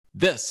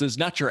This is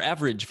Not Your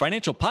Average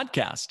Financial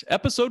Podcast,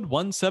 episode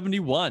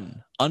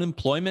 171,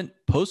 Unemployment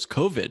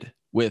Post-COVID,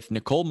 with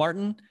Nicole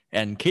Martin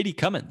and Katie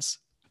Cummins.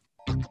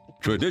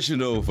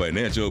 Traditional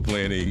financial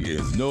planning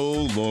is no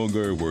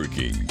longer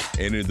working.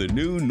 And in the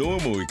new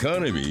normal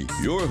economy,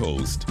 your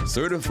host,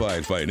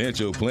 certified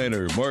financial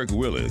planner Mark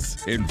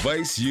Willis,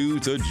 invites you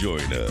to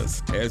join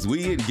us as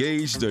we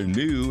engage the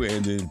new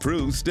and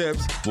improved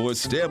steps for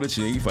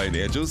establishing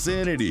financial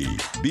sanity.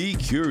 Be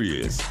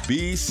curious,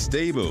 be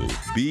stable,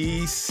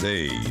 be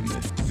sane.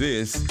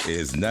 This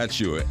is Not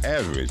Your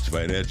Average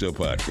Financial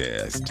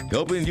Podcast,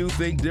 helping you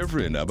think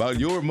different about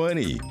your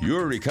money,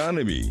 your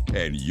economy,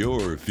 and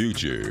your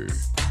future.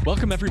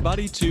 Welcome,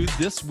 everybody, to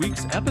this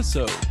week's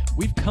episode.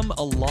 We've come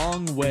a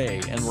long way,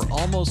 and we're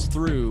almost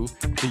through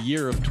the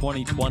year of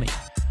 2020.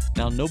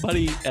 Now,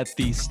 nobody at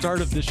the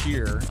start of this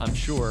year, I'm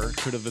sure,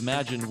 could have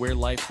imagined where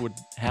life would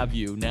have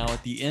you now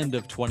at the end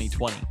of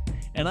 2020.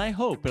 And I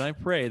hope and I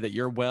pray that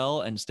you're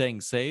well and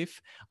staying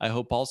safe. I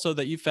hope also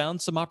that you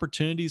found some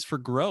opportunities for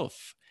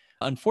growth.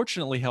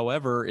 Unfortunately,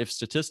 however, if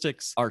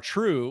statistics are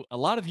true, a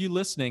lot of you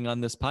listening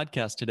on this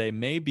podcast today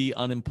may be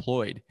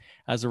unemployed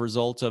as a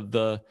result of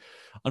the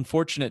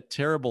unfortunate,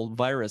 terrible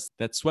virus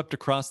that swept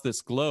across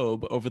this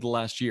globe over the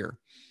last year.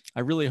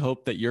 I really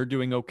hope that you're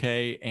doing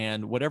okay,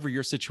 and whatever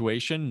your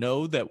situation,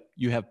 know that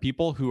you have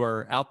people who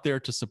are out there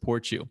to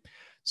support you.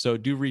 So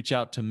do reach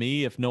out to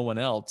me, if no one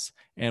else,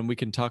 and we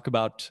can talk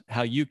about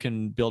how you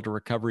can build a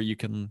recovery you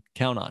can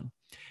count on.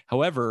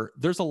 However,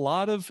 there's a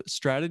lot of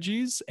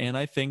strategies, and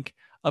I think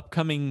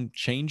upcoming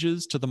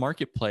changes to the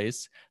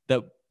marketplace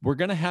that were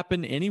going to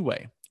happen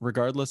anyway,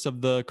 regardless of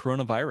the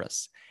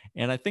coronavirus.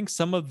 And I think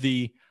some of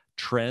the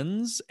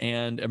trends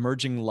and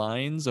emerging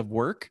lines of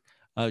work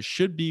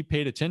should be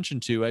paid attention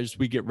to as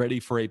we get ready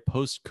for a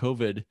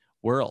post-COVID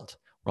world.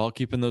 We're all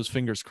keeping those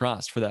fingers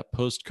crossed for that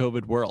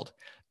post-COVID world.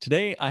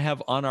 Today, I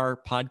have on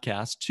our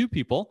podcast two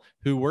people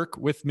who work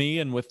with me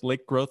and with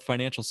Lake Growth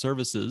Financial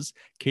Services,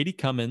 Katie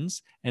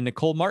Cummins and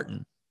Nicole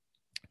Martin.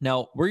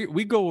 Now,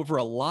 we go over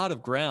a lot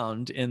of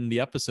ground in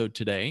the episode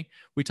today.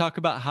 We talk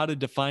about how to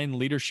define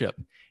leadership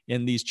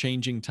in these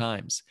changing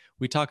times.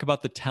 We talk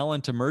about the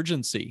talent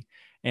emergency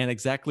and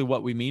exactly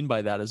what we mean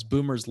by that as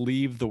boomers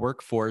leave the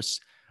workforce.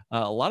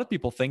 A lot of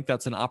people think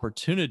that's an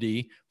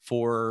opportunity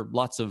for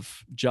lots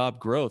of job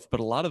growth, but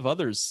a lot of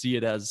others see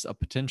it as a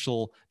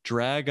potential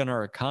drag on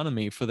our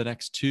economy for the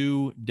next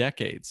 2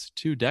 decades,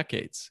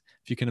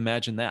 if you can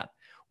imagine that.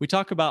 We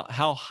talk about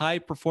how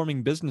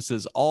high-performing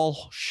businesses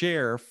all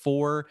share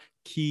 4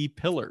 key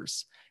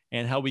pillars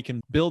and how we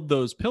can build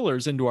those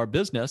pillars into our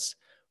business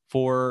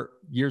for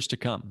years to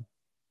come.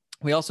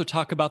 We also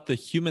talk about the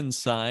human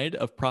side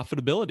of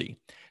profitability,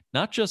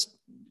 not just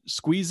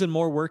squeezing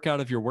more work out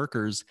of your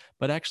workers,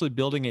 but actually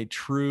building a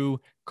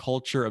true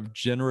culture of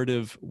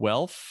generative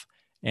wealth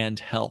and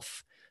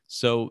health.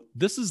 So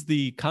this is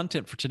the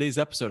content for today's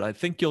episode. I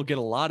think you'll get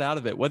a lot out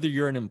of it, whether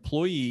you're an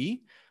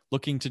employee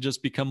looking to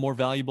just become more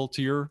valuable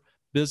to your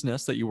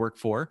business that you work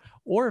for,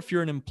 or if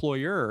you're an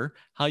employer,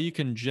 how you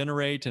can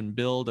generate and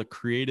build a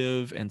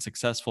creative and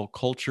successful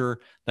culture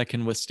that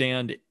can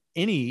withstand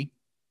any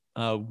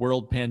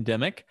world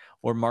pandemic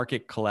or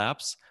market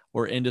collapse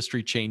or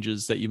industry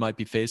changes that you might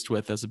be faced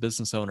with as a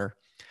business owner.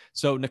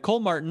 So Nicole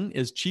Martin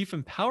is Chief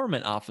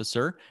Empowerment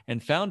Officer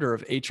and founder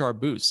of HR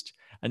Boost,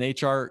 an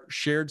HR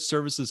shared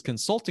services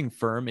consulting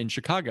firm in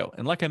Chicago.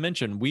 And like I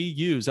mentioned, we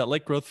use at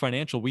Lake Growth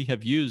Financial, we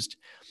have used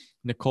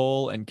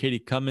Nicole and Katie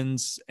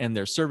Cummins and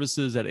their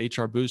services at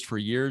HR Boost for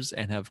years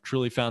and have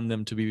truly found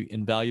them to be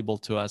invaluable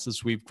to us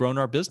as we've grown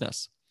our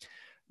business.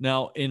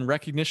 Now, in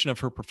recognition of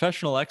her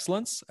professional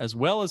excellence, as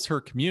well as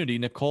her community,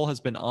 Nicole has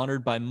been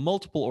honored by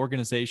multiple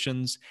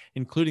organizations,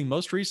 including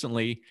most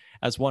recently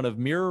as one of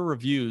Mirror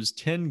Review's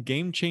 10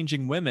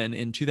 Game-Changing Women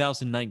in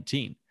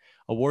 2019,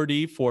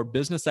 awardee for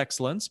Business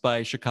Excellence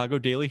by Chicago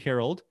Daily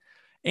Herald,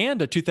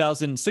 and a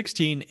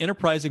 2016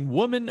 Enterprising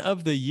Woman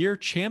of the Year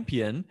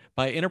champion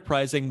by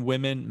Enterprising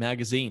Women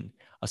magazine.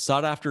 A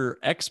sought-after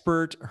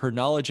expert, her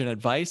knowledge and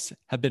advice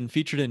have been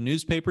featured in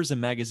newspapers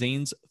and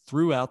magazines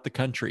throughout the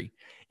country.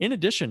 In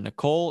addition,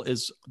 Nicole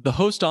is the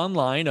host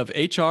online of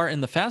HR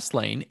in the Fast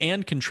Lane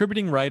and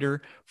contributing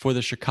writer for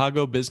the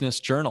Chicago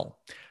Business Journal.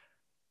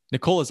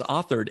 Nicole has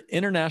authored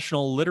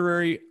International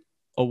Literary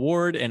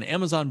Award and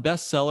Amazon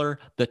bestseller,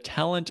 The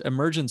Talent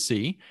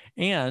Emergency,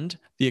 and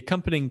the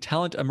accompanying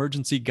Talent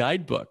Emergency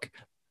Guidebook,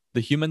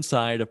 The Human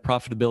Side of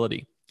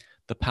Profitability,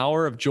 The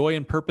Power of Joy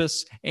and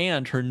Purpose,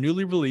 and her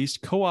newly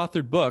released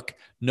co-authored book,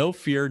 No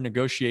Fear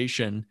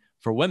Negotiation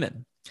for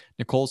Women.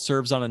 Nicole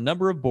serves on a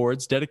number of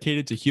boards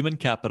dedicated to human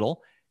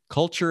capital,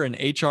 culture, and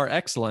HR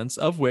excellence,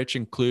 of which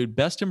include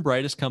Best and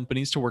Brightest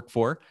Companies to Work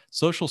For,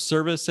 Social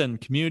Service and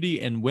Community,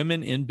 and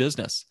Women in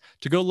Business.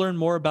 To go learn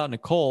more about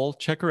Nicole,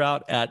 check her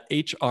out at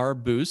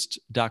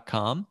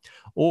hrboost.com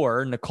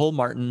or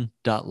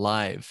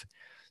nicolemartin.live.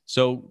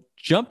 So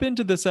jump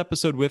into this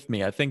episode with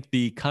me. I think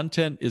the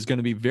content is going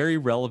to be very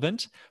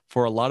relevant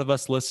for a lot of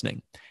us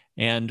listening.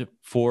 And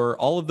for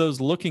all of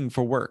those looking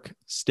for work,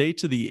 stay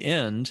to the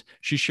end.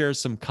 She shares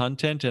some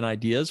content and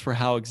ideas for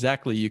how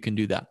exactly you can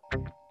do that.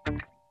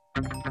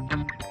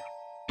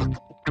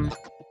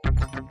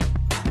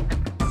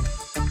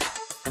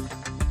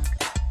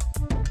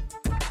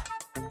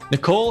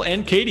 Nicole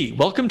and Katie,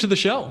 welcome to the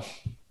show.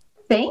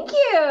 Thank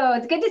you.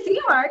 It's good to see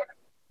you, Mark.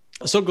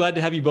 So glad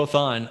to have you both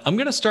on. I'm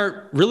going to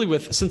start really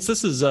with, since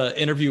this is an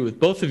interview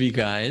with both of you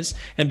guys,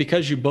 and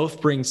because you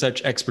both bring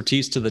such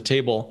expertise to the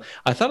table,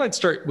 I thought I'd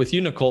start with you,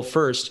 Nicole,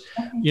 first.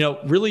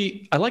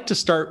 Really, I like to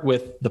start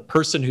with the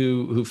person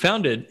who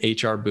founded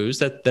HR Boost.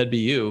 That'd be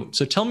you.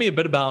 So tell me a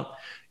bit about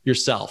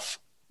yourself.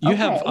 You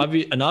have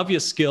an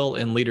obvious skill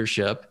in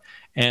leadership,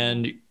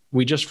 and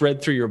we just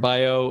read through your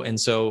bio, and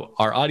so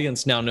our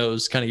audience now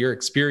knows kind of your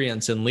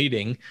experience in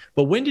leading.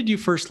 But when did you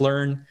first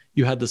learn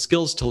you had the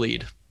skills to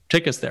lead?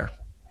 Take us there.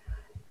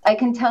 I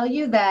can tell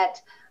you that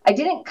I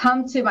didn't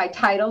come to my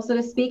title, so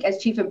to speak, as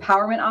Chief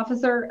Empowerment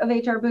Officer of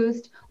HR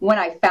Boost when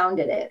I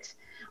founded it.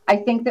 I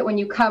think that when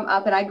you come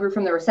up, and I grew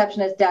from the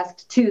receptionist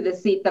desk to the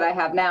seat that I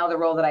have now, the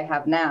role that I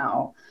have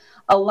now,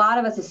 a lot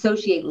of us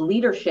associate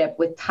leadership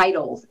with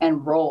titles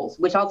and roles,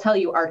 which I'll tell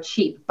you are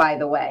cheap, by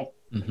the way.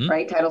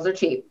 Right? Titles are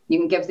cheap. You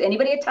can give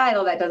anybody a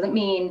title. That doesn't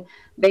mean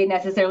they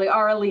necessarily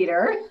are a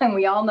leader. And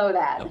we all know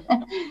that.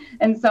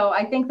 And so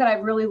I think that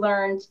I've really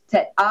learned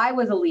that I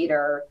was a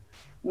leader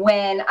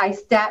when I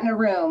sat in a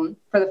room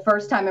for the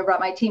first time and brought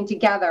my team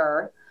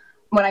together.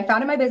 When I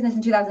founded my business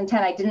in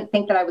 2010, I didn't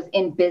think that I was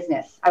in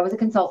business. I was a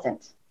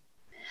consultant.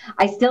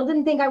 I still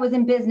didn't think I was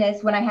in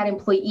business when I had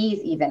employees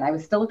even. I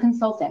was still a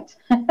consultant.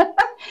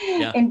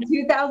 In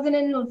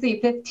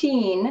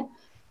 2015,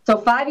 so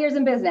 5 years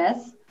in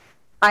business,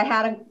 I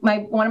had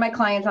one of my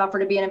clients offer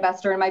to be an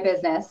investor in my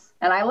business.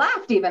 And I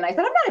laughed even. I said,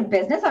 I'm not in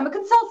business, I'm a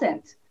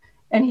consultant.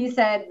 And he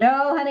said,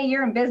 no, honey,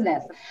 you're in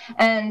business.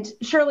 And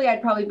surely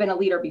I'd probably been a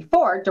leader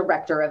before,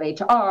 director of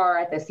HR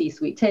at the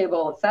C-suite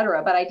table, et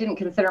cetera. But I didn't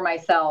consider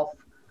myself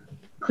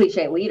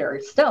cliche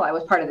leader. Still, I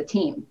was part of the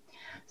team.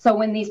 So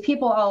when these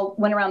people all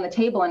went around the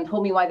table and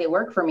told me why they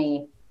work for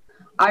me,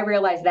 I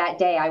realized that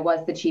day I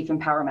was the Chief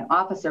Empowerment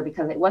Officer,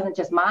 because it wasn't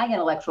just my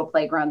intellectual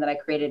playground that I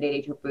created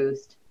at HR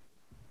Boost.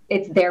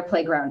 It's their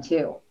playground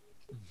too.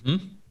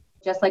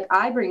 Just like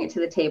I bring it to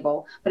the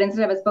table, but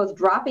instead of us both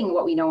dropping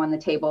what we know on the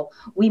table,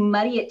 we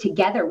muddy it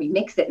together, we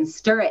mix it and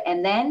stir it,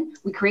 and then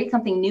we create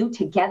something new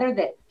together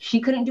that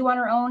she couldn't do on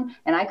her own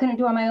and I couldn't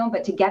do on my own,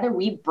 but together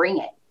we bring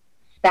it.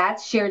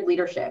 That's shared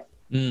leadership.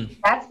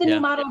 That's the new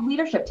model of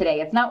leadership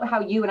today. It's not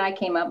how you and I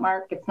came up,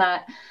 Mark. It's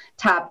not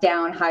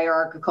top-down,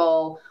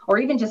 hierarchical, or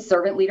even just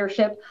servant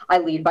leadership. I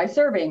lead by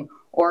serving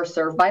or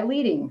serve by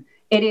leading.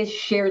 It is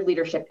shared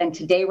leadership. And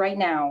today, right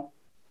now,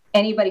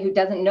 anybody who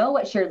doesn't know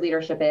what shared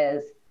leadership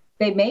is,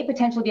 they may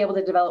potentially be able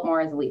to develop more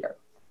as a leader.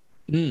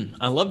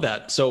 I love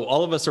that. So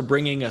all of us are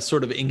bringing a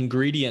sort of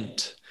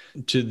ingredient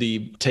to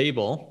the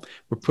table.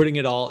 We're putting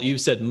it all, you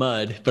said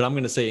mud, but I'm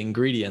going to say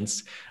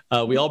ingredients.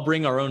 We all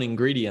bring our own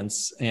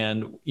ingredients,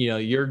 and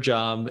your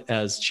job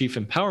as Chief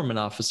Empowerment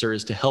Officer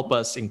is to help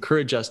us,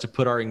 encourage us to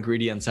put our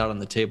ingredients out on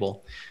the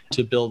table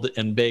to build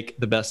and bake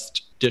the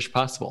best dish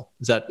possible.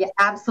 Is that? Yeah,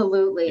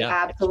 absolutely. Yeah,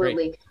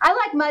 absolutely. I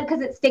like mud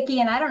because it's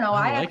sticky, and I don't know.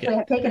 I actually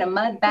have taken a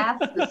mud bath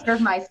to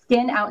serve my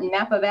skin out in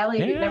Napa Valley.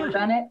 If you've never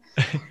done it.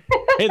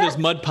 Hey, there's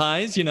mud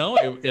pies, it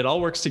all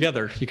works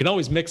together. You can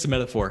always mix a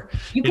metaphor.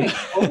 You can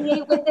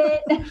exfoliate with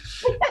it.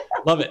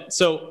 Love it.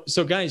 So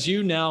guys,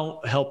 you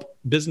now help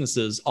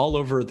businesses all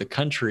over the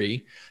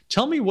country.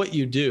 Tell me what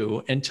you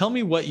do, and tell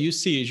me what you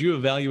see as you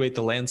evaluate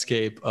the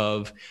landscape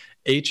of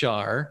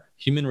HR,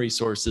 human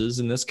resources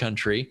in this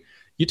country.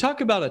 You talk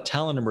about a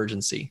talent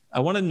emergency. I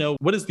want to know,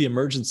 what is the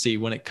emergency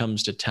when it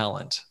comes to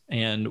talent,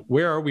 and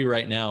where are we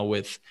right now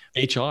with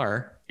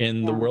HR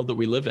in the world that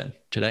we live in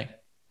today?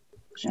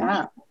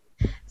 Yeah.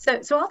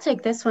 So I'll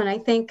take this one. I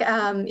think,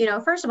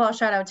 first of all,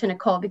 shout out to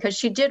Nicole, because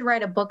she did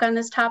write a book on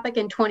this topic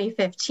in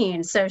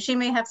 2015. So she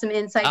may have some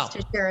insights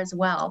to share as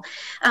well.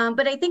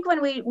 But I think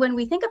when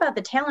we think about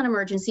the talent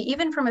emergency,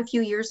 even from a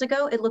few years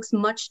ago, it looks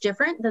much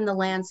different than the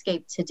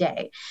landscape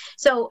today.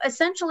 So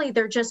essentially,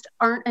 there just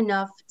aren't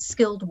enough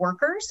skilled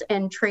workers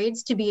and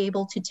trades to be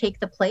able to take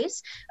the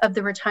place of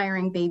the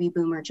retiring baby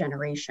boomer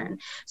generation.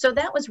 So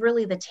that was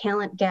really the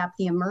talent gap,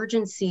 the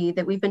emergency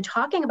that we've been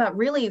talking about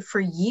really for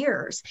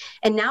years.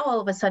 And now all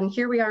of a sudden,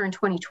 here we are in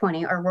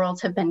 2020, our worlds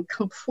have been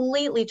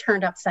completely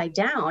turned upside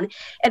down,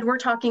 and we're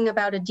talking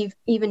about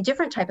even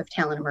different type of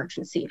talent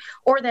emergency,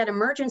 or that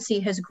emergency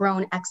has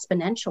grown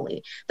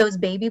exponentially. Those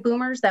baby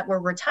boomers that were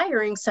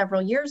retiring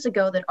several years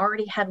ago that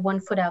already had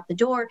one foot out the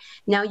door,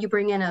 now you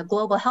bring in a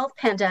global health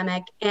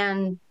pandemic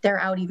and they're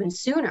out even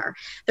sooner.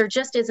 There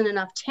just isn't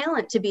enough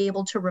talent to be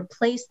able to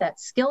replace that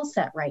skill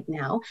set right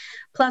now.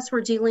 Plus,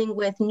 we're dealing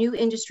with new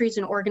industries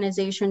and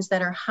organizations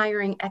that are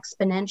hiring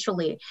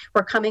exponentially.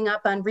 We're coming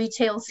up on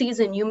retail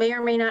season. You may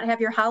or may not have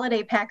your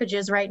holiday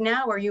packages right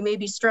now, or you may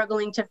be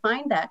struggling to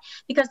find that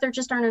because there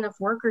just aren't enough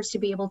workers to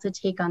be able to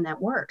take on that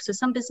work. So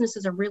some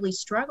businesses are really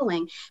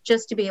struggling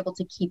just to be able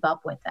to keep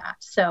up with that.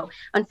 So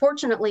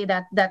unfortunately,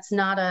 that's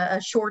not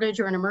a shortage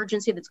or an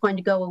emergency that's going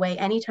to go away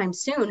anytime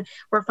soon.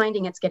 We're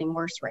finding it's getting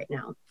worse right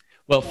now.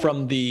 Well,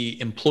 from the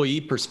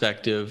employee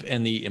perspective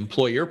and the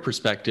employer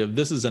perspective,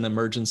 this is an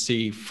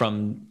emergency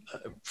from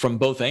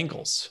both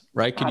angles,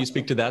 right? Could you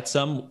speak to that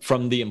some?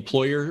 From the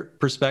employer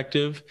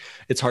perspective,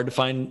 it's hard to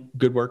find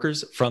good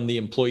workers. From the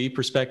employee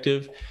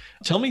perspective,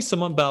 tell me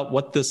some about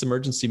what this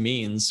emergency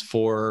means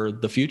for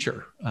the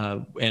future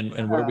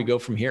and where do we go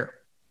from here?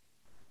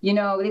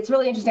 It's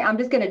really interesting. I'm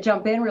just going to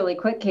jump in really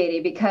quick,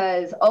 Katie,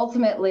 because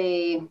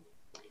ultimately,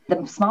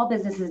 the small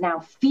businesses now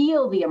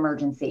feel the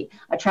emergency,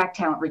 attract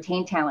talent,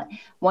 retain talent.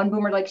 One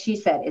boomer, like she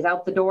said, is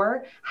out the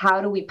door. How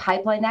do we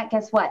pipeline that?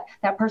 Guess what?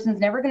 That person's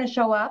never going to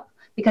show up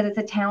because it's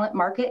a talent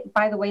market.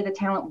 By the way, the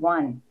talent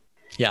won.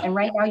 Yeah. And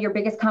right now, your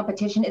biggest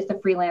competition is the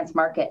freelance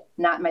market,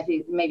 not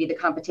maybe the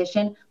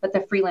competition, but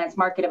the freelance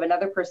market of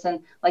another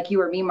person like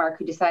you or me, Mark,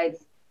 who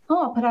decides,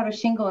 I'll put out a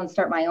shingle and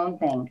start my own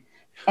thing.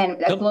 And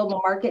the global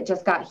market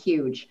just got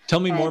huge. Tell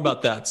me more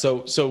about that.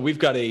 So we've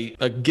got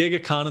a gig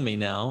economy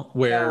now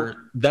where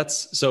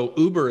so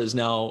Uber is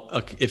now,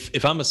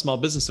 if I'm a small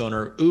business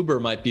owner, Uber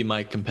might be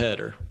my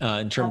competitor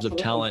in terms of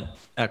talent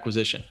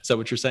acquisition. Is that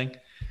what you're saying?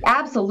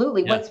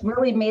 Absolutely. Yeah. What's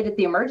really made it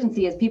the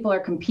emergency is people are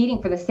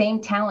competing for the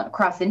same talent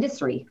across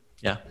industry.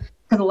 Yeah.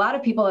 Because a lot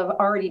of people have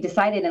already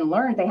decided and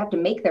learned they have to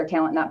make their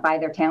talent, not buy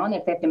their talent.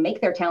 If they have to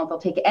make their talent, they'll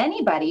take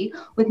anybody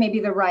with maybe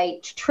the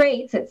right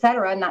traits, et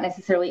cetera, not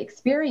necessarily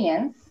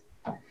experience,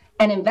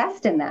 and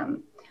invest in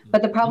them.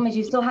 But the problem is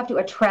you still have to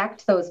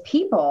attract those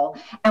people.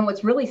 And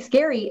what's really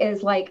scary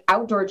is like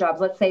outdoor jobs,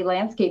 let's say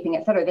landscaping,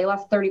 et cetera. They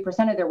lost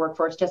 30% of their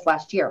workforce just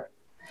last year.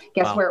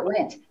 Guess where it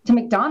went? To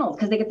McDonald's,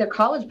 because they get their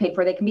college paid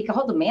for. They can be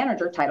called a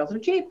manager. Titles are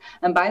cheap.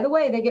 And by the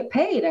way, they get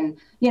paid. And,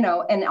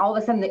 and all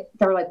of a sudden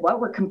they're like, what?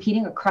 We're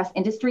competing across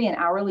industry and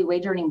hourly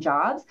wage earning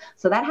jobs.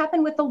 So that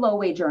happened with the low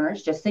wage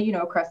earners, just so you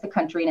know, across the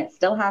country, and it's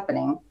still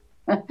happening.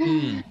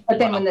 But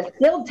then when the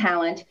skilled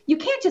talent, you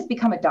can't just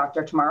become a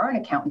doctor tomorrow, an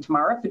accountant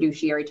tomorrow, a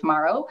fiduciary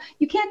tomorrow.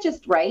 You can't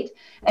just write.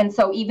 And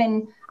so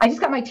I just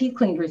got my teeth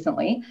cleaned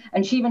recently,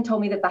 and she even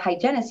told me that the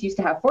hygienists used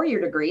to have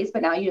 4-year degrees,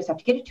 but now you just have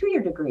to get a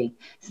 2-year degree.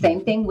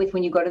 Same thing with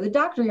when you go to the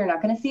doctor, you're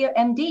not going to see an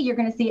MD, you're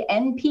going to see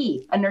an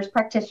NP, a nurse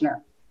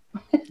practitioner.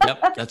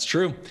 Yep, that's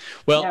true.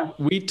 Well,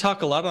 we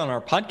talk a lot on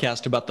our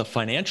podcast about the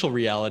financial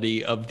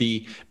reality of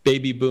the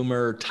baby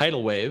boomer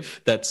tidal wave.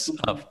 That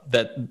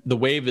the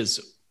wave it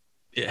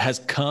has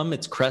come,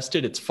 it's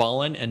crested, it's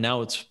fallen, and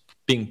now it's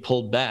being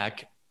pulled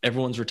back.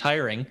 Everyone's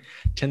retiring,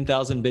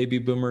 10,000 baby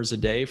boomers a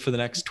day for the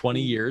next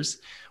 20 years.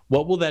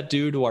 What will that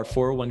do to our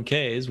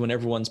 401ks when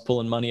everyone's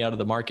pulling money out of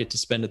the market to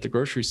spend at the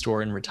grocery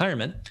store in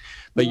retirement?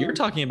 But you're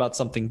talking about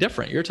something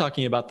different. You're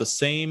talking about the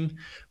same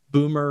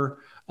boomer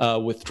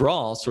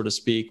withdrawal, so to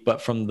speak,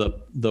 but from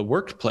the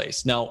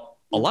workplace. Now,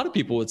 a lot of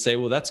people would say,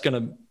 well, that's going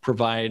to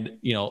provide,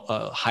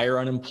 higher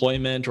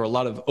unemployment or a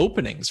lot of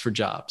openings for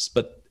jobs.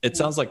 But it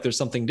sounds like there's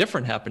something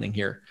different happening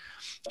here.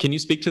 Can you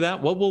speak to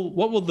that? What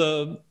will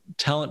the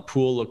talent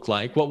pool look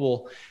like? What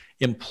will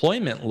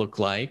employment look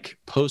like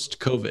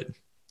post-COVID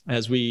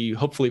as we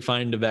hopefully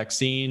find a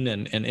vaccine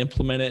and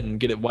implement it and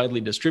get it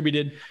widely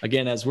distributed?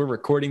 Again, as we're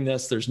recording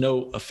this, there's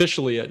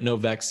officially no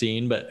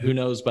vaccine, but who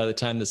knows by the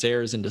time this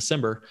airs in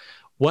December.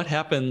 What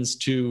happens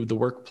to the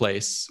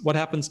workplace? What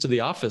happens to the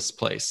office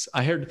place?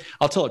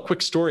 I'll tell a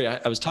quick story.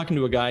 I was talking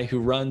to a guy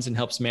who runs and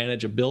helps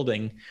manage a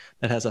building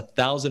that has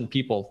 1,000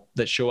 people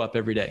that show up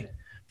every day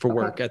for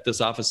work at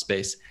this office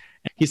space.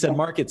 And he said,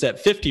 Mark, it's at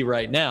 50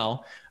 right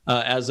now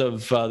as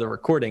of the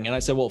recording. And I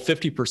said, well,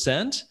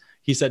 50%?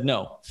 He said,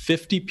 no,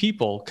 50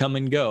 people come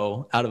and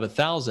go out of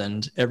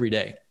 1,000 every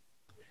day.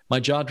 My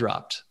jaw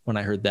dropped when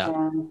I heard that.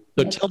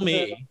 So tell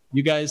me,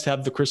 you guys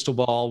have the crystal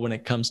ball when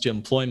it comes to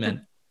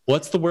employment.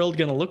 What's the world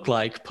going to look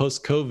like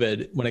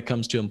post-COVID when it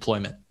comes to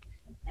employment?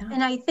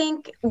 And I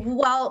think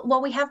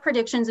while we have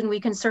predictions and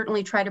we can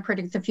certainly try to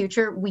predict the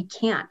future, we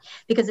can't,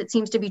 because it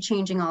seems to be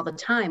changing all the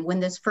time. When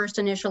this first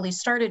initially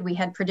started, we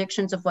had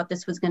predictions of what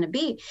this was going to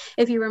be.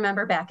 If you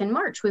remember back in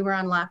March, we were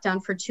on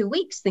lockdown for 2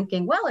 weeks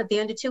thinking, well, at the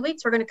end of 2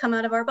 weeks, we're going to come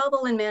out of our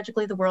bubble and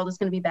magically the world is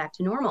going to be back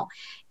to normal.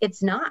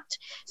 It's not.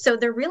 So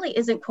there really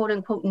isn't quote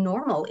unquote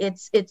normal.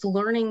 It's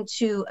learning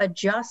to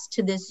adjust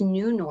to this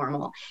new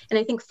normal. And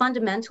I think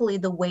fundamentally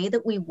the way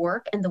that we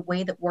work and the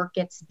way that work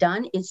gets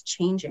done is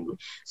changing.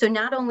 So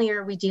not only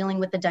are we dealing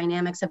with the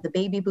dynamics of the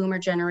baby boomer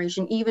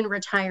generation, even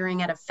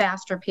retiring at a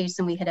faster pace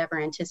than we had ever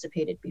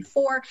anticipated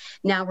before.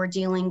 Now we're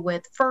dealing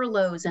with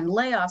furloughs and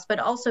layoffs, but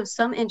also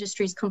some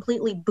industries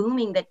completely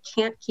booming that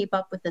can't keep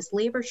up with this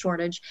labor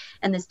shortage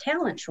and this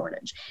talent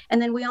shortage.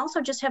 And then we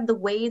also just have the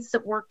ways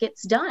that work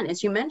gets done.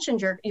 As you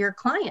mentioned, your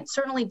clients,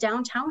 certainly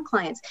downtown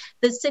clients.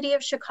 The city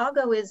of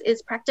Chicago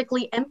is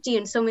practically empty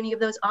in so many of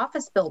those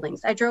office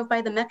buildings. I drove by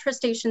the metro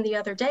station the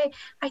other day.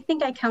 I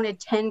think I counted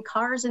 10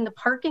 cars in the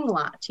parking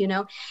lot,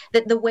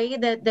 that the way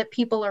that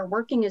people are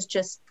working is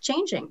just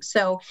changing.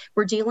 So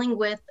we're dealing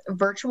with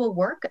virtual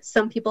work.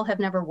 Some people have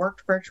never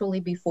worked virtually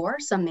before.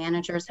 Some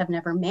managers have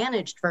never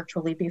managed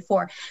virtually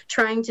before.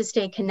 Trying to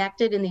stay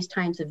connected in these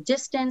times of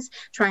distance,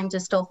 trying to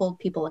still hold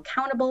people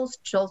accountable,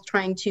 still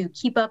trying to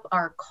keep up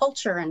our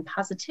culture and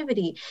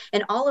positivity,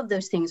 and all of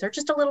those things are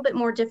just a little bit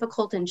more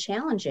difficult and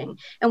challenging.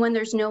 And when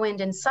there's no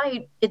end in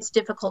sight, it's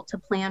difficult to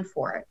plan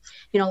for it.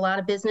 You know, a lot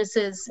of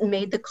businesses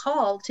made the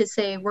call to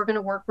say, we're going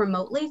to work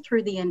remotely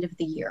through the end of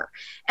the year.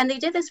 And they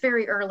did this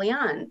very early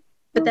on.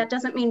 But that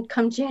doesn't mean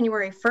come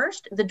January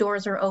 1st, the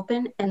doors are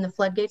open and the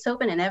floodgates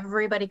open and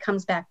everybody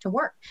comes back to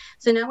work.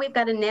 So now we've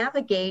got to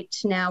navigate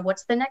now,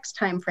 what's the next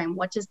time frame?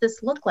 What does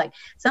this look like?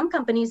 Some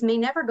companies may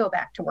never go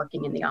back to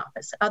working in the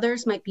office.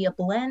 Others might be a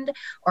blend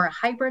or a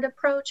hybrid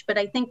approach. But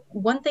I think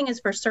one thing is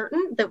for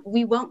certain, that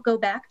we won't go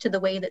back to the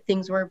way that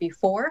things were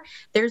before.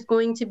 There's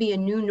going to be a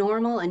new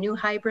normal, a new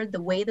hybrid.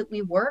 The way that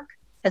we work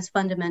has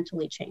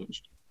fundamentally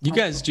changed. You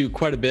guys do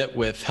quite a bit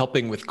with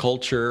helping with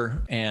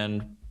culture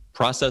and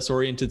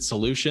process-oriented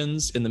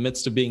solutions in the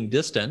midst of being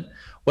distant.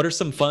 What are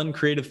some fun,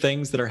 creative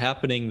things that are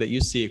happening that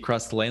you see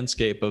across the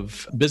landscape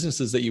of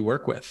businesses that you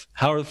work with?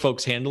 How are the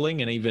folks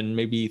handling and even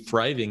maybe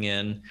thriving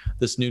in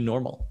this new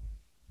normal?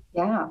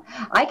 Yeah,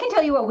 I can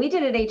tell you what we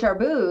did at HR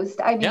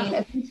Boost. I mean,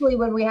 essentially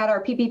when we had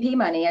our PPP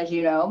money, as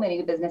you know,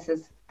 many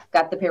businesses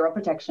got the payroll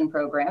protection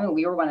program, and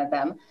we were one of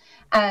them.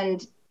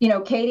 And you know,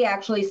 Katie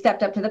actually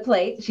stepped up to the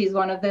plate. She's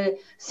one of the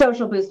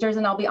social boosters.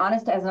 And I'll be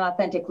honest, as an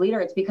authentic leader,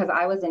 it's because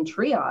I was in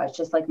triage,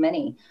 just like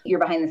many. You're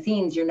behind the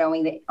scenes, you're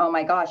knowing that, oh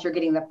my gosh, you're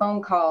getting the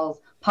phone calls,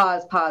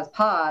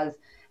 pause.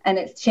 And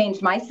it's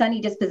changed my sunny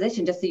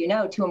disposition, just so you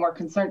know, to a more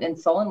concerned and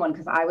sullen one,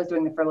 because I was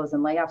doing the furloughs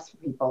and layoffs for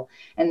people.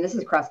 And this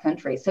is cross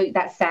country. So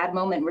that sad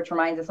moment, which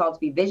reminds us all to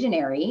be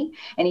visionary.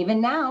 And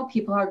even now,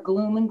 people are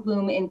gloom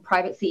in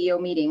private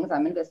CEO meetings.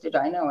 I'm in Vistage,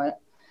 I know it.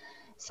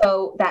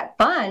 So that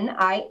fun,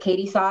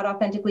 Katie saw it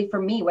authentically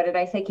for me. What did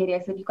I say, Katie? I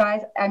said, you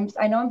guys,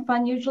 I know I'm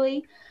fun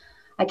usually.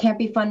 I can't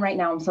be fun right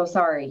now. I'm so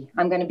sorry.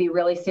 I'm going to be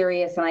really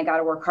serious, and I got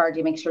to work hard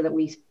to make sure that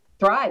we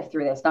thrive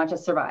through this, not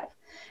just survive.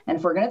 And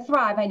if we're going to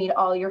thrive, I need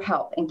all your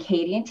help. And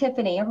Katie and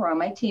Tiffany, who are on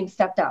my team,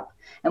 stepped up.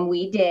 And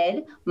we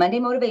did Monday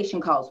motivation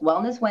calls,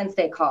 Wellness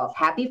Wednesday calls,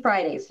 Happy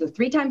Fridays. So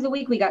 3 times a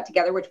week we got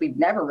together, which we've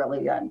never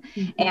really done.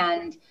 Mm-hmm.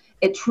 And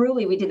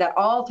we did that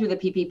all through the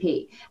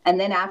PPP. And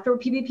then after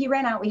PPP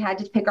ran out, we had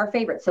to pick our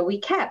favorites. So we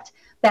kept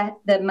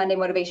the Monday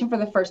motivation for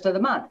the first of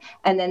the month,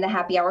 and then the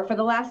happy hour for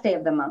the last day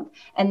of the month.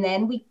 And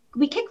then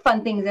we kick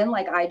fun things in,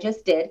 like I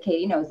just did,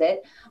 Katie knows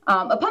it,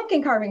 a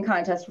pumpkin carving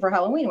contest for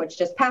Halloween, which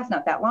just passed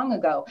not that long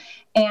ago.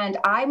 And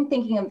I'm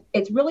thinking of,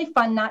 it's really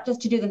fun not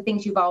just to do the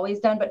things you've always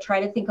done, but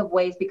try to think of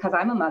ways, because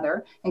I'm a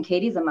mother and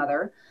Katie's a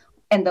mother.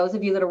 And those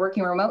of you that are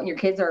working remote and your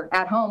kids are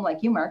at home,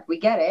 like you, Mark, we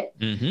get it.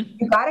 Mm-hmm.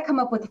 You got to come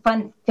up with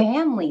fun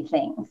family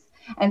things.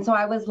 And so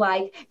I was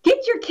like,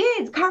 get your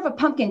kids, carve a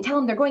pumpkin, tell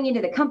them they're going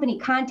into the company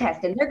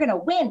contest and they're going to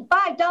win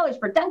 $5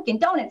 for Dunkin'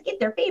 Donuts, get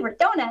their favorite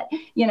donut,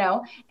 you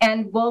know,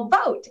 and we'll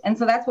vote. And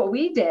so that's what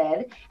we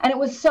did. And it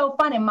was so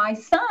fun. And my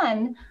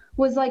son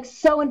was like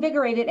so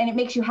invigorated, and it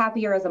makes you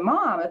happier as a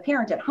mom, a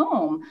parent at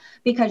home,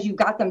 because you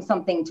got them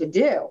something to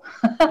do.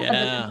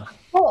 Yeah.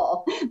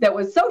 Cool. That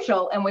was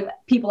social and with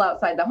people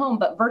outside the home,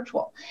 but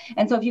virtual.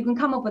 And so if you can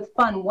come up with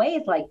fun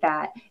ways like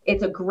that,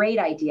 it's a great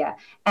idea.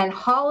 And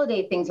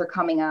holiday things are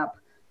coming up.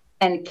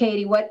 And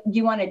Katie, what do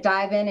you want to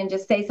dive in and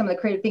just say some of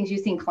the creative things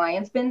you've seen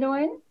clients been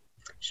doing?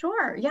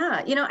 Sure.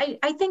 Yeah. You know,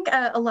 I think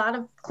a lot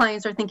of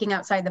clients are thinking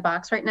outside the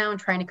box right now and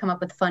trying to come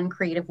up with fun,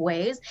 creative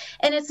ways.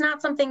 And it's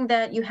not something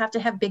that you have to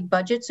have big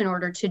budgets in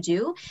order to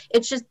do.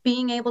 It's just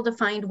being able to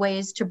find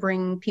ways to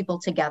bring people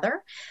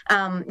together.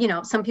 You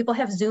know, some people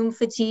have Zoom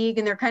fatigue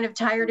and they're kind of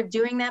tired of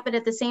doing that. But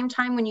at the same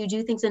time, when you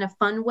do things in a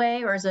fun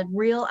way or as a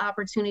real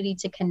opportunity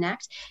to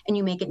connect and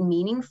you make it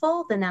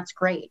meaningful, then that's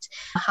great.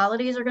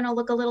 Holidays are going to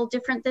look a little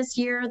different this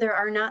year. There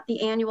are not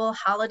the annual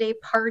holiday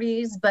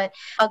parties, but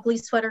ugly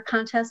sweater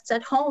contests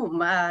at home.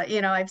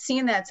 You know, I've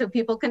seen that, so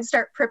people can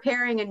start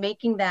preparing and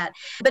making that.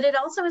 But it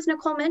also, as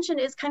Nicole mentioned,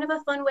 is kind of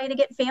a fun way to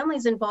get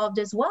families involved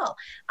as well.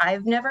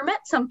 I've never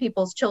met some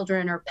people's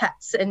children or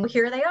pets, and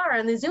here they are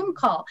on the Zoom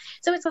call.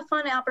 So it's a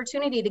fun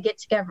opportunity to get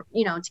together,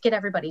 you know, to get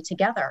everybody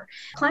together.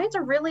 Clients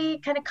are really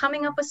kind of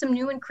coming up with some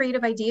new and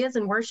creative ideas,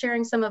 and we're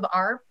sharing some of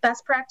our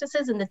best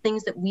practices and the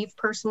things that we've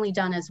personally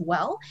done as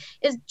well,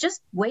 is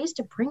just ways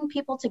to bring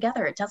people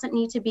together. It doesn't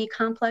need to be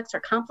complex or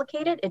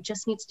complicated. It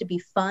just needs to be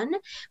fun,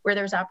 where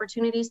there's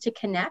opportunities to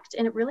connect,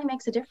 and it really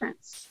makes a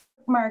difference.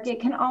 Mark, it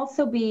can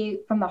also be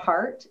from the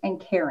heart and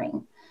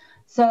caring.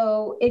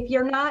 So if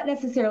you're not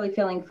necessarily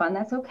feeling fun,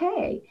 that's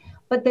okay.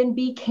 but then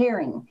be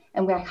caring.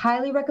 And I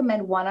highly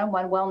recommend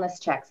one-on-one wellness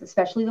checks,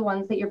 especially the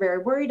ones that you're very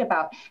worried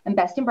about. And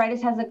Best and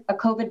Brightest has a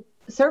COVID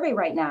survey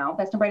right now,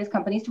 Best and Brightest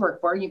companies to work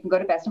for. You can go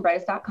to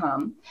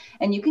bestandbrightest.com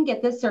and you can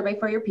get this survey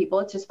for your people.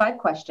 It's just 5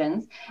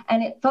 questions,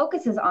 and it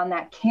focuses on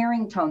that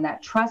caring tone,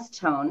 that trust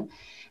tone.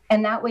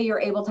 And that way you're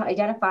able to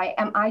identify,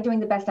 am I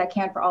doing the best I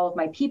can for all of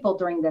my people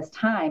during this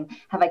time?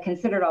 Have I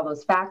considered all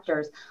those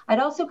factors? I'd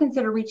also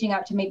consider reaching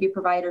out to maybe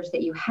providers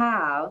that you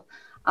have,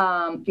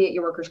 be it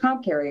your workers'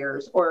 comp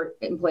carriers or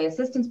employee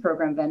assistance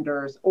program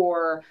vendors,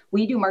 or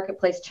we do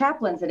marketplace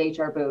chaplains at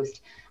HR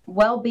Boost.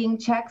 Well-being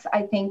checks,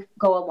 I think,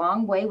 go a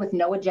long way with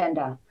no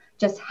agenda.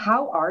 Just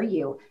how are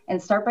you?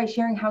 And start by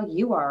sharing how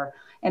you are.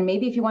 And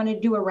maybe if you want to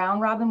do a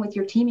round robin with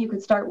your team, you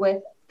could start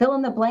with fill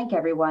in the blank,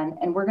 everyone,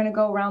 and we're going to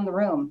go around the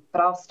room.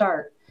 But I'll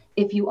start.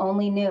 If you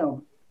only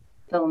knew,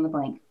 fill in the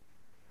blank.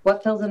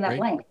 What fills in that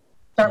blank?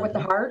 Start with the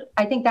heart.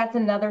 I think that's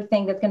another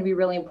thing that's going to be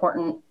really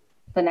important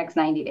the next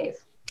 90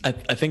 days. I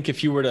think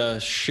if you were to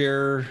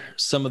share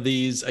some of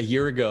these a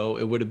year ago,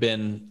 it would have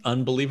been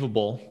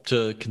unbelievable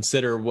to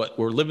consider what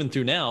we're living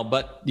through now.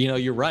 But,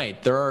 you're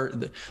right.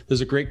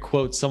 There's a great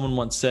quote. Someone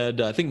once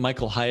said, I think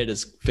Michael Hyatt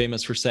is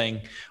famous for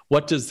saying,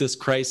 "What does this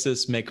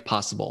crisis make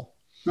possible?"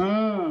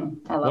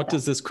 What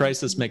does this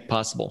crisis make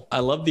possible? I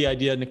love the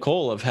idea,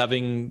 Nicole, of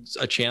having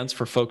a chance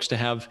for folks to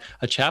have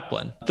a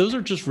chaplain. Those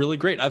are just really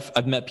great.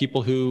 I've met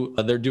people who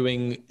they're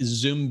doing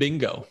Zoom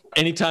bingo.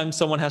 Anytime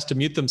someone has to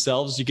mute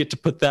themselves, you get to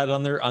put that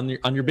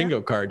on your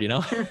bingo card,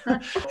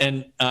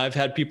 And I've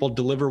had people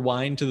deliver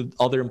wine to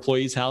all their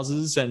employees'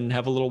 houses and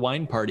have a little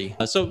wine party.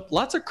 So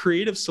lots of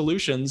creative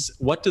solutions.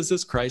 What does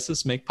this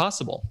crisis make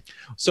possible?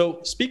 So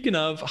speaking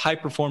of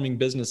high-performing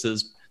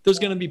businesses, there's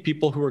going to be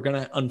people who are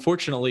going to,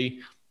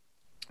 unfortunately,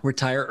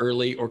 retire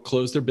early or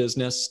close their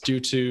business due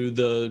to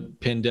the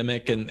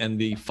pandemic and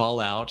the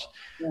fallout.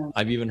 Yeah.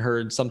 I've even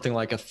heard something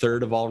like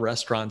 1/3 of all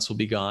restaurants will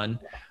be gone,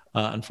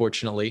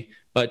 unfortunately.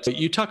 But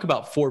you talk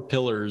about 4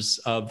 pillars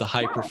of the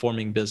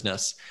high-performing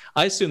business.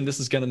 I assume this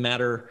is going to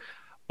matter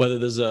whether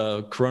there's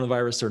a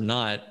coronavirus or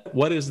not.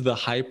 What is the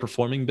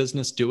high-performing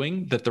business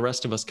doing that the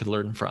rest of us could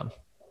learn from?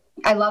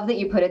 I love that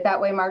you put it that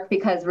way, Mark,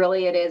 because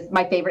really it is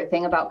my favorite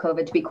thing about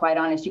COVID, to be quite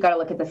honest. You got to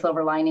look at the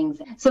silver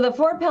linings. So the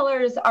 4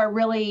 pillars are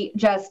really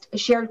just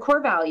shared core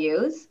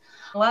values.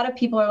 A lot of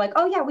people are like,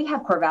 oh yeah, we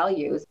have core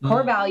values.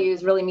 Core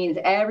values really means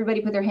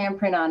everybody put their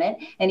handprint on it.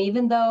 And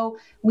even though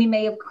we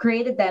may have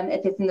created them,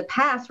 if it's in the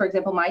past, for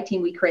example, my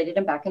team, we created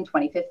them back in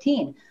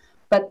 2015.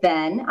 But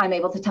then I'm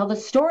able to tell the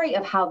story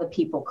of how the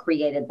people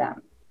created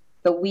them.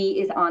 The we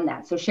is on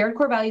that. So shared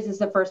core values is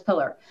the first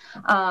pillar.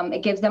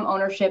 It gives them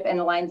ownership and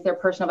aligns their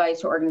personal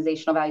values to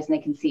organizational values, and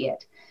they can see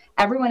it.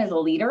 Everyone is a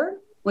leader,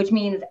 which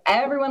means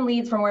everyone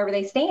leads from wherever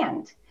they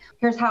stand.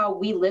 Here's how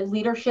we live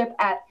leadership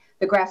at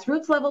the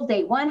grassroots level.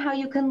 Day 1, how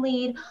you can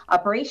lead.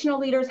 Operational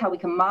leaders, how we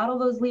can model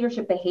those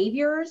leadership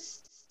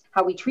behaviors,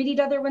 how we treat each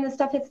other when the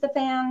stuff hits the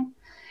fan.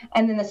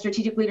 And then the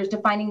strategic leaders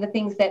defining the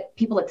things that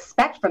people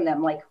expect from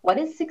them, like what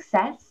is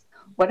success?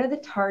 What are the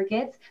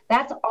targets?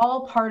 That's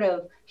all part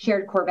of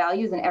shared core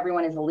values, and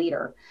everyone is a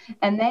leader.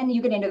 And then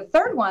you get into the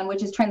third one,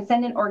 which is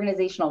transcendent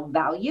organizational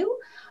value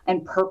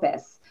and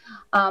purpose.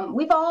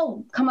 We've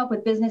all come up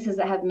with businesses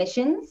that have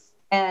missions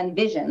and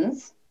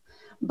visions,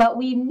 but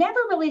we never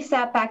really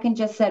sat back and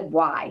just said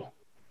why.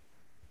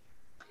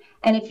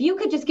 And if you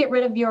could just get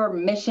rid of your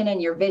mission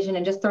and your vision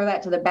and just throw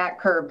that to the back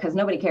curb, because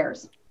nobody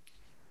cares.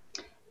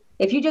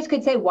 If you just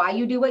could say why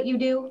you do what you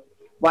do,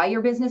 why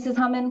your business is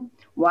humming,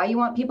 why you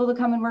want people to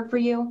come and work for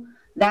you,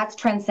 that's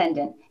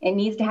transcendent. It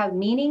needs to have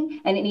meaning,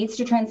 and it needs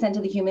to transcend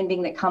to the human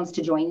being that comes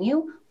to join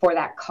you for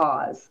that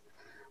cause.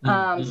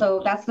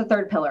 So that's the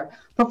third pillar.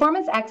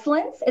 Performance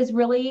excellence is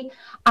really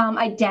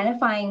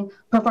identifying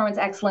performance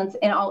excellence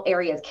in all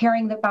areas,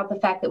 caring about the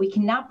fact that we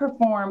cannot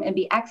perform and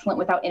be excellent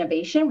without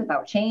innovation,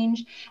 without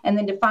change, and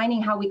then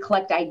defining how we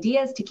collect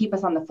ideas to keep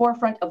us on the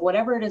forefront of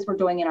whatever it is we're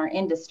doing in our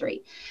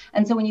industry.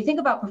 And so when you think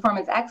about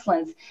performance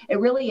excellence, it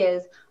really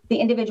is the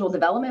individual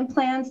development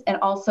plans and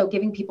also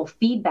giving people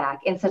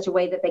feedback in such a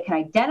way that they can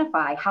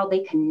identify how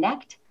they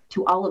connect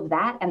to all of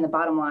that and the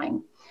bottom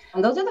line.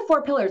 And those are the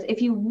 4 pillars.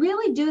 If you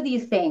really do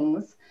these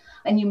things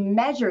and you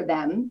measure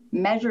them,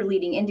 measure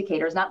leading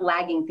indicators, not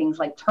lagging things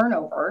like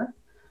turnover,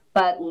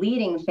 but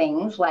leading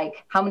things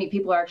like how many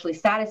people are actually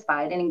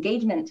satisfied, and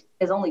engagement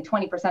is only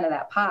 20% of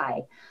that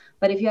pie.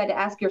 But if you had to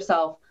ask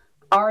yourself,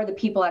 are the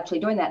people actually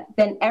doing that?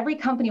 Then every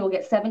company will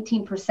get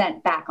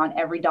 17% back on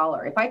every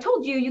dollar. If I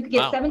told you you could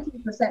get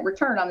 17%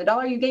 return on the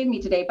dollar you gave me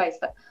today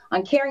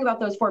on caring about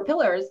those 4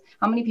 pillars,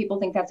 how many people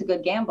think that's a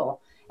good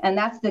gamble? And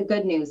that's the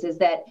good news, is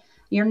that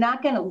you're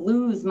not going to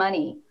lose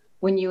money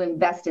when you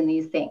invest in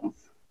these things.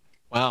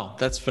 Wow,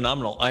 that's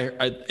phenomenal.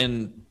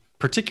 And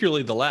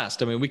particularly the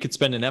last, I mean, we could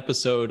spend an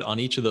episode on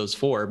each of those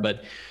 4,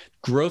 but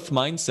growth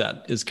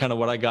mindset is kind of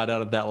what I got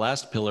out of that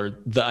last pillar.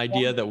 The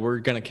idea that we're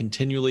going to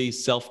continually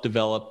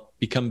self-develop,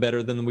 become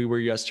better than we were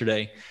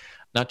yesterday,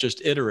 not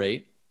just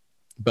iterate,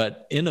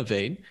 but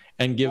innovate.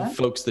 and give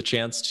folks the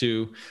chance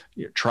to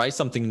try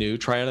something new,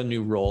 try out a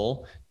new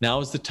role. Now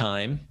is the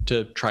time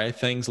to try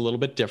things a little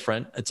bit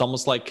different. It's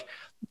almost like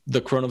the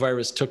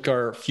coronavirus took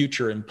our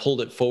future and pulled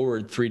it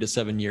forward 3 to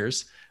 7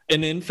 years.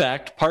 And in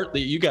fact,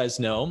 partly, you guys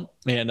know,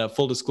 and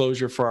full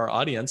disclosure for our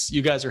audience,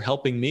 you guys are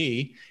helping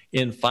me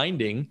in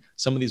finding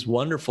some of these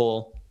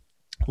wonderful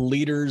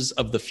leaders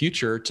of the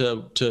future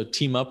to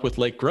team up with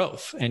Lake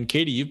Growth. And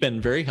Katie, you've been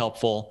very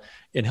helpful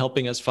in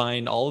helping us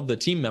find all of the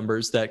team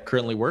members that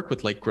currently work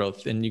with Lake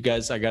Growth. And you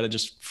guys, I got to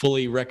just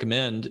fully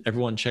recommend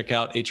everyone check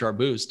out HR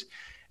Boost.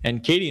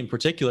 And Katie, in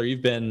particular,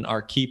 you've been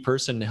our key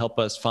person to help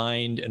us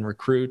find and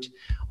recruit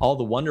all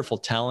the wonderful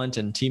talent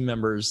and team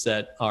members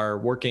that are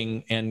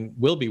working and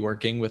will be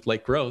working with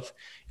Lake Growth.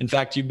 In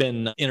fact, you've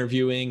been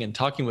interviewing and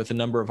talking with a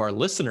number of our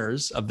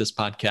listeners of this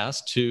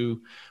podcast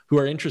who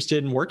are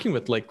interested in working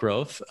with Lake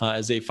Growth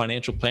as a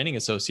financial planning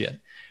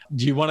associate.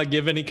 Do you want to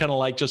give any kind of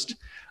like just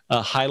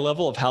a high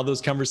level of how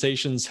those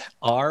conversations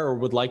are, or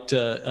would like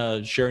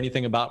to share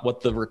anything about what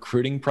the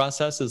recruiting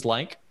process is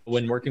like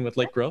when working with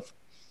Lake Growth?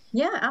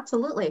 Yeah,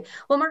 absolutely.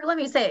 Well, Mark, let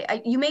me say,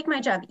 you make my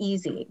job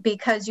easy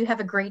because you have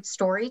a great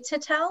story to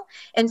tell.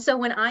 And so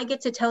when I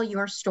get to tell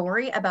your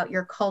story about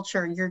your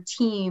culture, your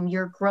team,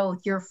 your growth,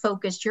 your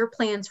focus, your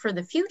plans for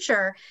the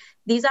future,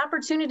 these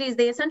opportunities,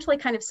 they essentially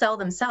kind of sell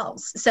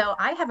themselves. So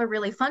I have a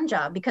really fun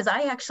job because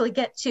I actually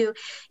get to,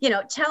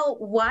 tell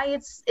why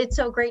it's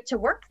so great to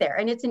work there.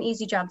 And it's an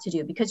easy job to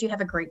do because you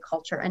have a great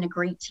culture and a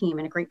great team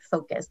and a great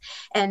focus.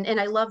 And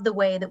I love the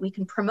way that we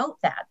can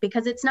promote that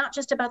because it's not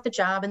just about the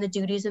job and the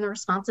duties and the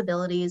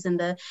responsibilities and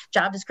the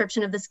job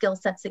description of the skill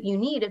sets that you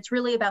need. It's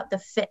really about the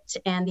fit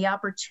and the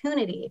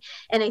opportunity.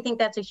 And I think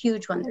that's a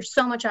huge one. There's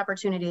so much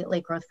opportunity at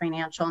Lake Growth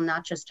Financial,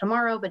 not just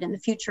tomorrow, but in the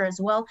future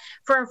as well,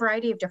 for a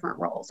variety of different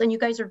roles. And you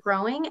guys are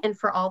growing and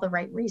for all the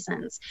right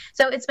reasons.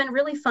 So it's been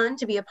really fun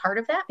to be a part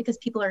of that because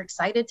people are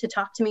excited to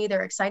talk to me.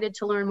 They're excited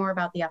to learn more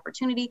about the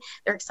opportunity.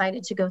 They're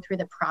excited to go through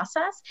the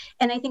process.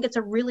 And I think it's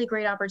a really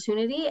great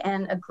opportunity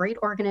and a great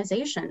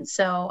organization.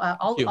 So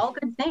all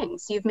good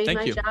things. You've made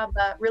my job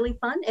really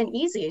fun and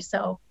easy.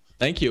 So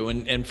thank you.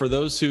 And for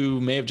those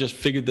who may have just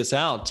figured this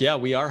out, yeah,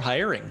 we are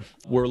hiring.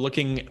 We're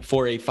looking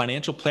for a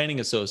financial planning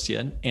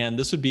associate, and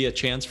this would be a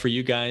chance for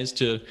you guys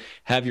to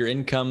have your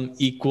income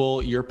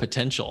equal your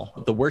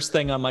potential. The worst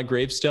thing on my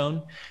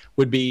gravestone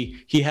would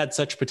be he had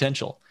such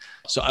potential.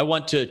 So I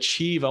want to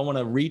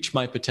reach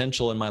my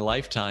potential in my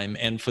lifetime.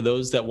 And for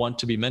those that want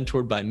to be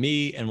mentored by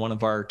me and one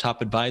of our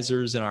top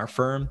advisors in our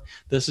firm,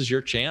 this is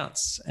your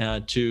chance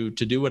to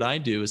do what I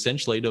do,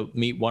 essentially to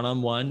meet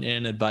one-on-one in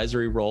an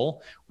advisory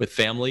role with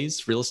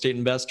families, real estate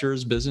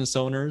investors, business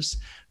owners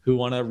who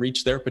want to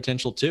reach their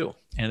potential too.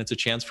 And it's a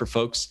chance for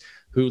folks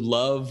who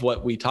love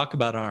what we talk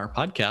about on our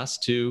podcast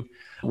to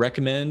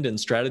recommend and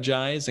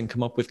strategize and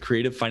come up with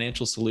creative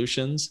financial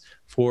solutions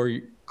for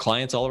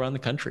clients all around the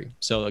country.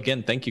 So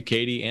again, thank you,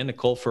 Katie and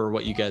Nicole, for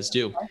what you guys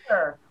do.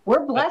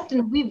 We're blessed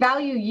and we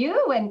value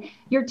you and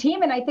your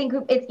team. And I think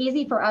it's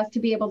easy for us to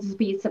be able to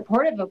be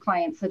supportive of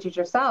clients such as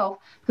yourself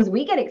because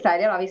we get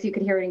excited. Obviously, you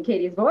could hear it in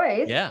Katie's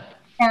voice. Yeah.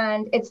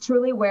 And it's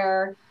truly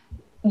where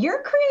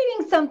you're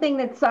creating something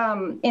that's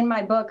in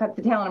my book,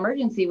 The Talent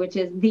Emergency, which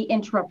is the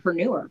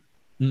intrapreneur.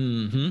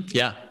 Mm-hmm.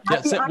 Yeah.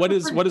 So what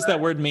does that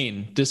word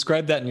mean?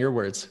 Describe that in your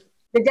words.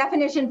 The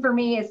definition for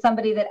me is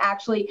somebody that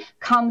actually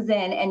comes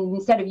in and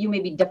instead of you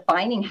maybe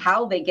defining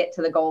how they get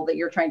to the goal that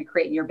you're trying to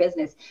create in your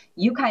business,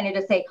 you kind of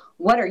just say,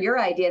 what are your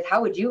ideas?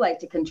 How would you like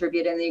to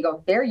contribute? And then you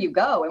go, there you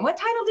go. And what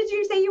title did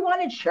you say you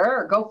wanted?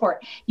 Sure, go for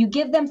it. You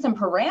give them some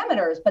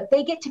parameters, but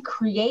they get to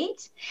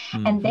create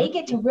and they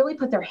get to really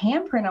put their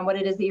handprint on what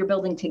it is that you're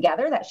building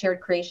together, that shared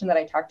creation that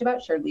I talked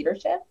about, shared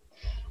leadership.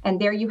 And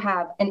there you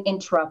have an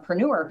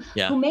intrapreneur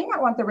who may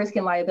not want the risk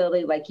and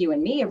liability like you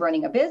and me of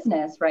running a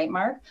business, right,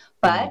 Mark?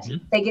 But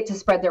they get to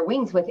spread their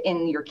wings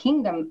within your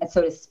kingdom,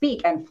 so to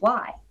speak, and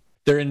fly.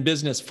 They're in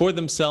business for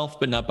themselves,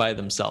 but not by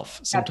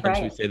themselves. Sometimes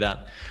we say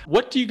that.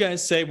 What do you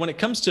guys say when it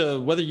comes to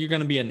whether you're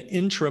going to be an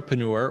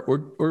intrapreneur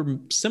or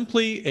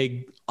simply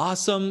an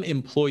awesome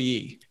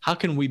employee? How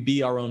can we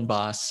be our own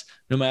boss,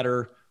 no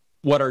matter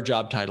what our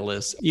job title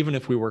is, even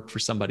if we work for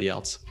somebody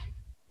else?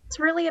 It's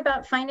really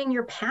about finding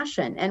your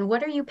passion and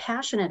what are you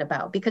passionate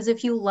about? Because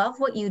if you love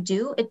what you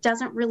do, it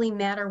doesn't really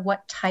matter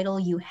what title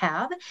you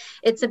have.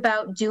 It's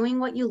about doing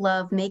what you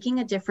love, making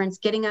a difference,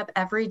 getting up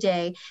every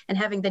day and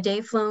having the day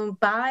flown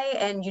by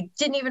and you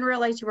didn't even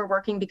realize you were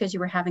working because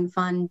you were having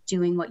fun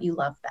doing what you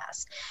love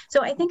best.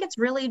 So I think it's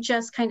really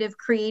just kind of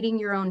creating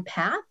your own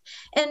path.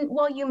 And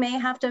while you may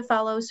have to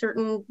follow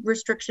certain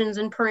restrictions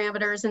and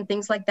parameters and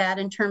things like that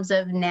in terms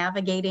of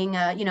navigating,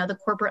 the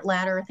corporate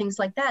ladder, things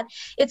like that,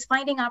 it's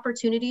finding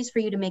opportunities for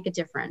you to make a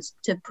difference,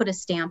 to put a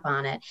stamp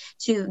on it,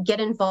 to get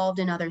involved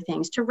in other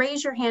things, to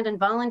raise your hand and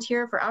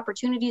volunteer for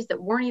opportunities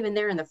that weren't even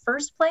there in the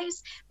first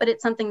place, but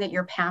it's something that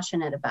you're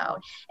passionate about.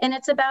 And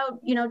it's about,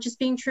 just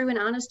being true and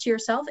honest to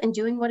yourself and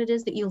doing what it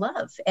is that you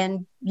love.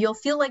 And you'll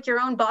feel like your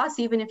own boss,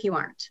 even if you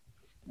aren't.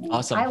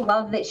 Awesome. I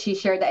love that she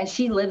shared that, and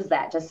she lives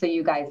that, just so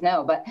you guys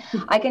know. But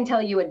I can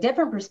tell you a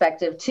different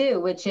perspective too,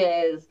 which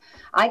is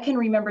I can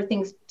remember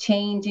things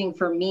changing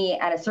for me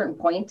at a certain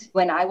point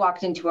when I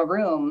walked into a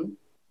room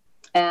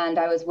and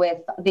I was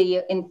with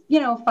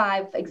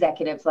five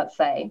executives, let's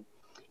say,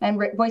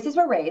 and voices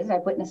were raised.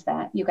 I've witnessed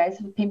that. You guys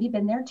have maybe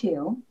been there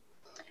too.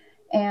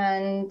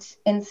 And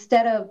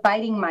instead of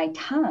biting my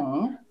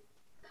tongue,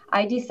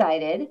 I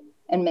decided,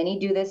 and many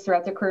do this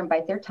throughout their career and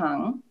bite their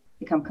tongue,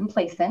 become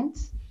complacent,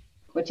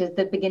 which is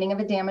the beginning of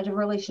a damage of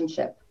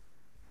relationship.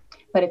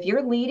 But if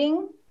you're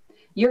leading,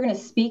 you're going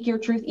to speak your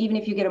truth, even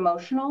if you get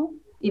emotional,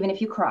 even if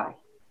you cry.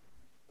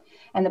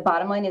 And the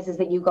bottom line is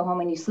that you go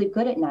home and you sleep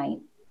good at night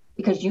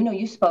because you know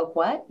you spoke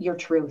what? Your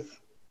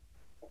truth.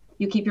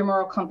 You keep your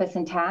moral compass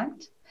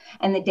intact.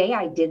 And the day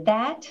I did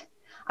that,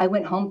 I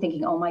went home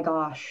thinking, oh my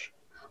gosh,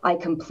 I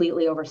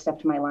completely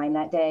overstepped my line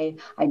that day.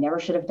 I never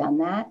should have done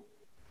that.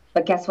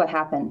 But guess what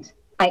happened?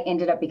 I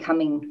ended up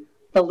becoming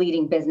the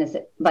leading business,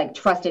 like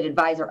trusted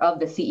advisor of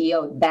the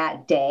CEO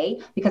that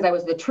day because I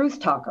was the truth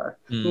talker,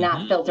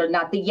 not filtered,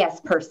 not the yes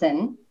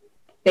person.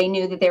 They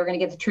knew that they were going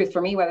to get the truth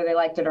from me, whether they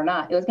liked it or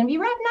not. It was going to be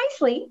wrapped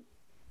nicely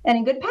and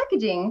in good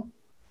packaging,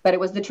 but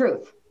it was the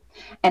truth.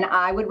 And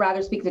I would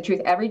rather speak the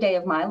truth every day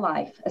of my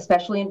life,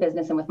 especially in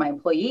business and with my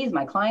employees,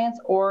 my clients,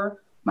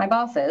 or my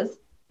bosses,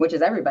 which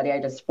is everybody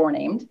I just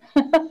forenamed.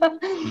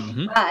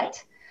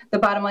 But the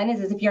bottom line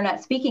is if you're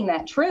not speaking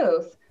that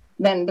truth,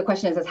 then the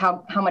question is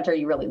how much are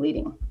you really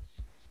leading?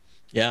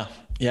 Yeah.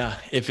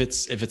 If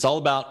it's all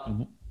about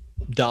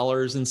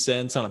dollars and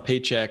cents on a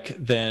paycheck,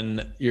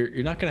 then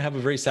you're not going to have a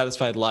very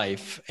satisfied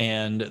life.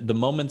 And the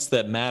moments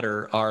that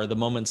matter are the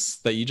moments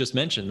that you just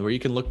mentioned, where you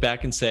can look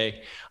back and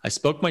say, I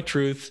spoke my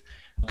truth,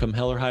 come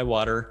hell or high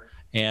water.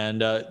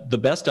 And the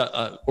best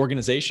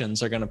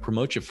organizations are going to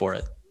promote you for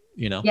it.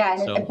 Yeah.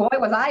 And boy,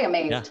 was I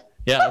amazed.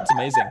 Yeah, that's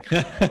amazing.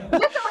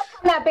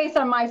 Not based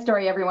on my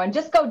story, everyone.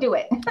 Just go do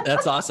it.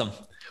 That's awesome.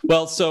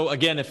 Well, so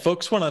again, if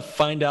folks want to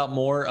find out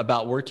more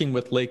about working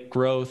with Lake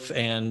Growth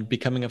and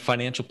becoming a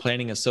financial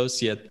planning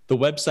associate, the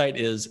website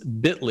is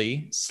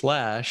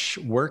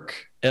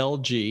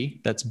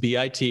bit.ly/worklg. That's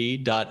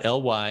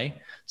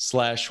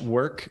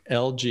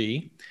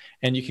bit.ly/worklg.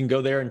 And you can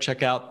go there and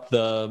check out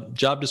the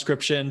job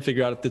description,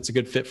 figure out if it's a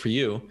good fit for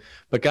you.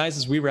 But guys,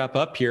 as we wrap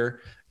up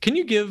here, can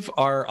you give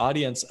our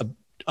audience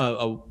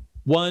a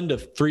 1 to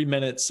 3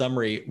 minute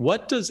summary?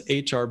 What does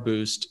HR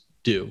Boost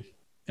do?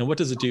 And what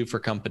does it do for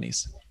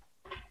companies?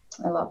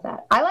 I love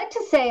that. I like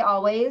to say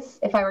always,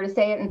 if I were to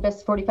say it in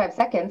just 45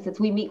 seconds, it's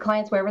we meet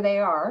clients wherever they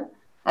are,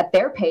 at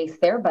their pace,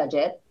 their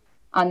budget,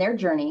 on their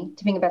journey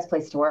to being the best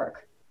place to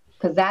work.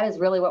 Because that is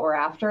really what we're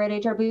after at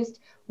HR Boost.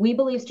 We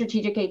believe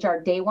strategic HR,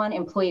 day one,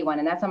 employee one,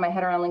 and that's on my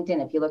header on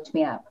LinkedIn if you looked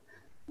me up.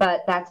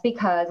 But that's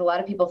because a lot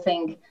of people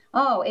think,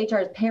 oh, HR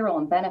is payroll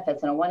and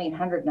benefits and a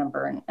 1-800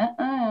 number. And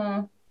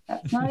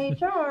that's not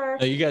HR.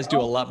 No, you guys do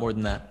a lot more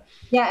than that.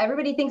 Yeah,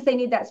 everybody thinks they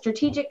need that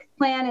strategic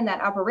plan and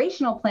that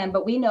operational plan,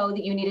 but we know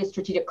that you need a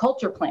strategic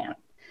culture plan.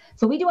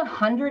 So we do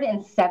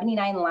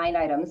 179 line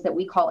items that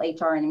we call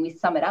HR, and we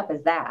sum it up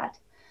as that.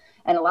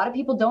 And a lot of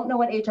people don't know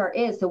what HR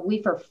is, so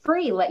we for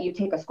free let you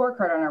take a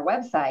scorecard on our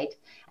website,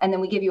 and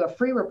then we give you a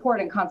free report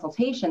and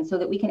consultation so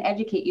that we can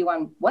educate you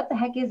on what the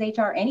heck is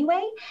HR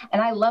anyway.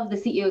 And I love the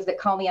CEOs that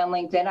call me on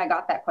LinkedIn. I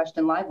got that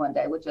question live one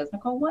day, which is,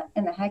 Nicole, what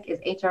in the heck is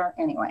HR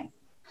anyway?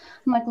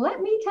 I'm like,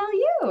 let me tell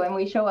you. And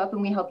we show up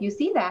and we help you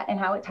see that and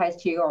how it ties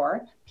to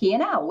your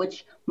P&L,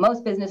 which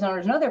most business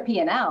owners know their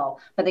P&L,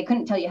 but they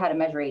couldn't tell you how to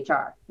measure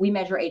HR. We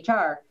measure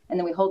HR and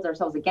then we hold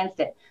ourselves against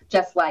it,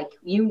 just like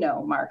you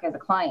know, Mark, as a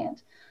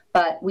client.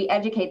 But we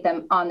educate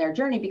them on their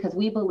journey because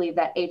we believe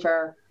that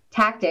HR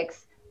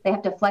tactics, they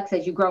have to flex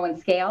as you grow and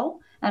scale.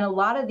 And a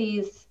lot of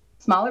these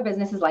smaller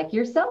businesses like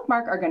yourself,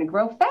 Mark, are going to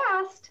grow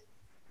fast,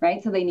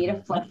 right? So they need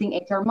a flexing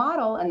HR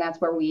model, and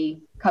that's where we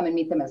come and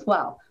meet them as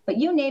well. But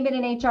you name it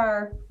in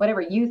HR,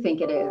 whatever you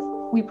think it is,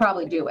 we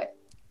probably do it.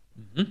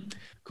 Mm-hmm.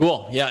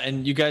 Cool. Yeah.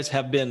 And you guys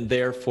have been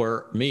there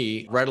for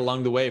me right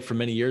along the way for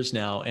many years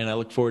now. And I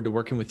look forward to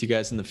working with you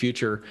guys in the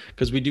future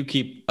because we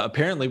keep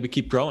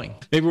growing.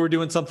 Maybe we're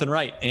doing something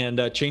right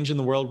and changing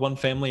the world one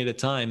family at a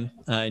time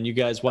and you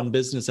guys one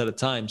business at a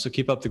time. So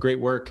keep up the great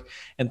work.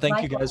 And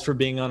thank you guys for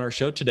being on our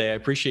show today. I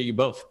appreciate you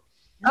both.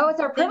 Oh, it's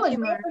our privilege.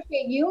 We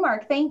appreciate you,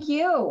 Mark. Thank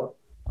you.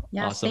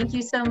 Yes, awesome. Thank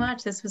you so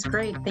much. This was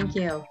great. Thank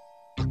you.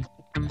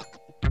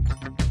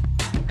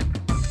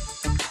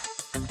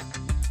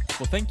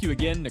 Well, thank you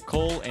again,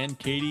 Nicole and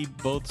Katie,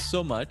 both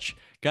so much.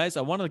 Guys,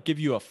 I want to give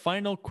you a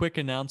final quick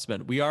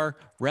announcement. We are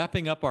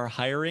wrapping up our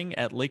hiring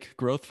at Lake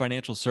Growth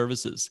Financial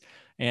Services.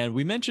 And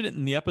we mentioned it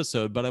in the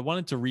episode, but I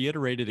wanted to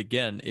reiterate it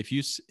again. If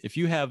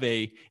you have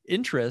a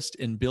interest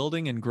in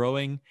building and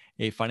growing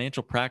a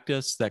financial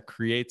practice that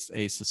creates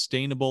a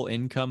sustainable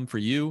income for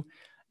you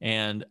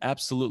and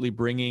absolutely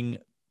bringing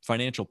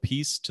financial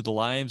peace to the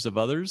lives of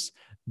others,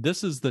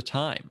 this is the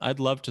time. I'd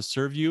love to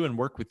serve you and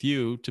work with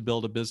you to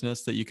build a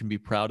business that you can be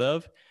proud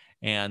of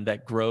and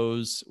that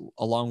grows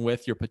along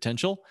with your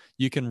potential.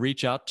 You can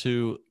reach out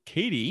to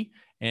Katie,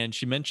 and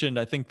she mentioned,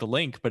 I think, the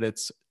link, but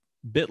it's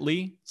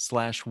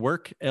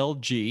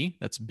bit.ly/worklg,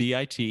 that's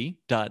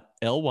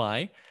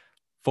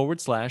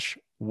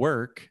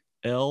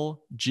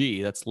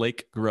bit.ly/worklg, that's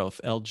Lake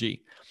Growth LG.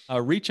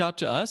 Reach out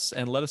to us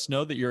and let us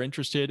know that you're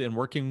interested in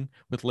working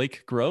with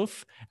Lake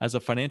Growth as a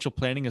financial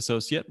planning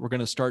associate. We're going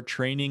to start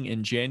training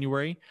in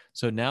January,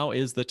 so now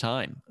is the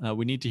time.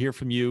 We need to hear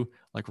from you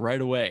like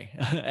right away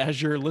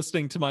as you're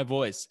listening to my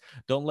voice.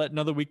 Don't let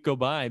another week go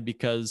by,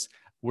 because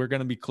we're going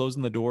to be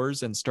closing the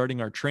doors and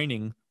starting our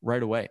training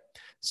right away.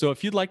 So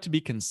if you'd like to be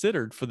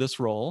considered for this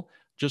role,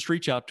 just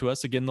reach out to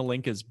us. Again, the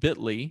link is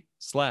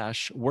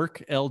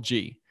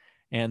bit.ly/worklg.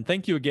 And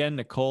thank you again,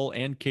 Nicole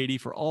and Katie,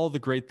 for all the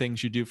great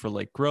things you do for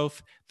Lake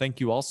Growth. Thank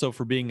you also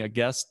for being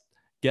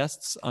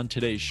guests on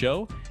today's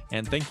show.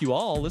 And thank you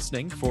all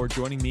listening for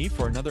joining me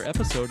for another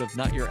episode of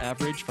Not Your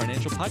Average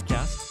Financial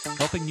Podcast,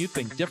 helping you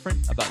think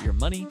different about your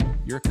money,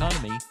 your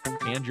economy,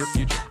 and your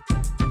future.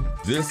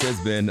 This has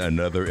been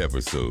another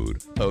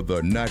episode of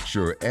the Not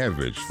Your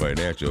Average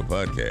Financial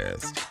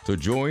Podcast. To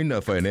join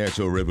a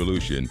financial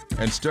revolution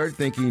and start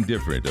thinking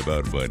different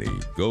about money,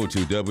 go to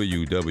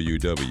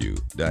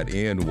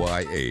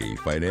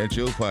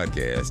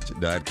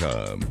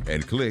www.nyafinancialpodcast.com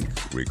and click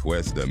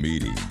Request a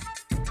Meeting.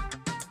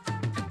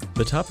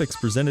 The topics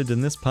presented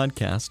in this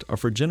podcast are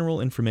for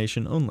general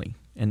information only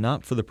and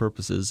not for the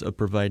purposes of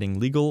providing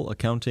legal,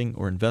 accounting,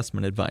 or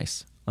investment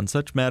advice. On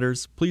such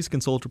matters, please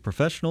consult a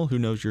professional who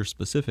knows your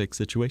specific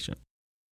situation.